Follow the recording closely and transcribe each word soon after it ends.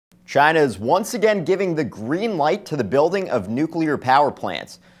China is once again giving the green light to the building of nuclear power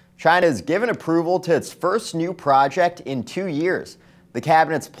plants. China has given approval to its first new project in 2 years. The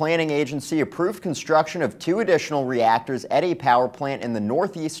cabinet's planning agency approved construction of 2 additional reactors at a power plant in the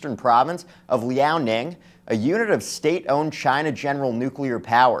northeastern province of Liaoning, a unit of state-owned China General Nuclear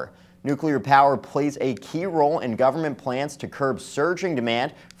Power. Nuclear power plays a key role in government plans to curb surging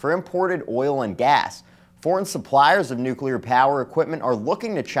demand for imported oil and gas. Foreign suppliers of nuclear power equipment are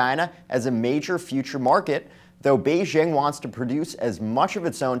looking to China as a major future market, though Beijing wants to produce as much of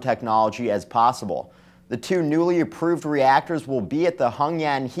its own technology as possible. The 2 newly approved reactors will be at the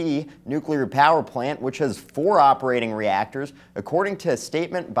Hengyanhe nuclear power plant, which has 4 operating reactors, according to a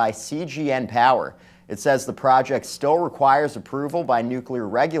statement by CGN Power. It says the project still requires approval by nuclear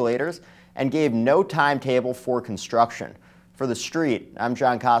regulators and gave no timetable for construction. For The Street, I'm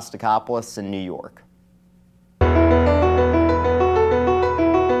John Kostakopoulos in New York.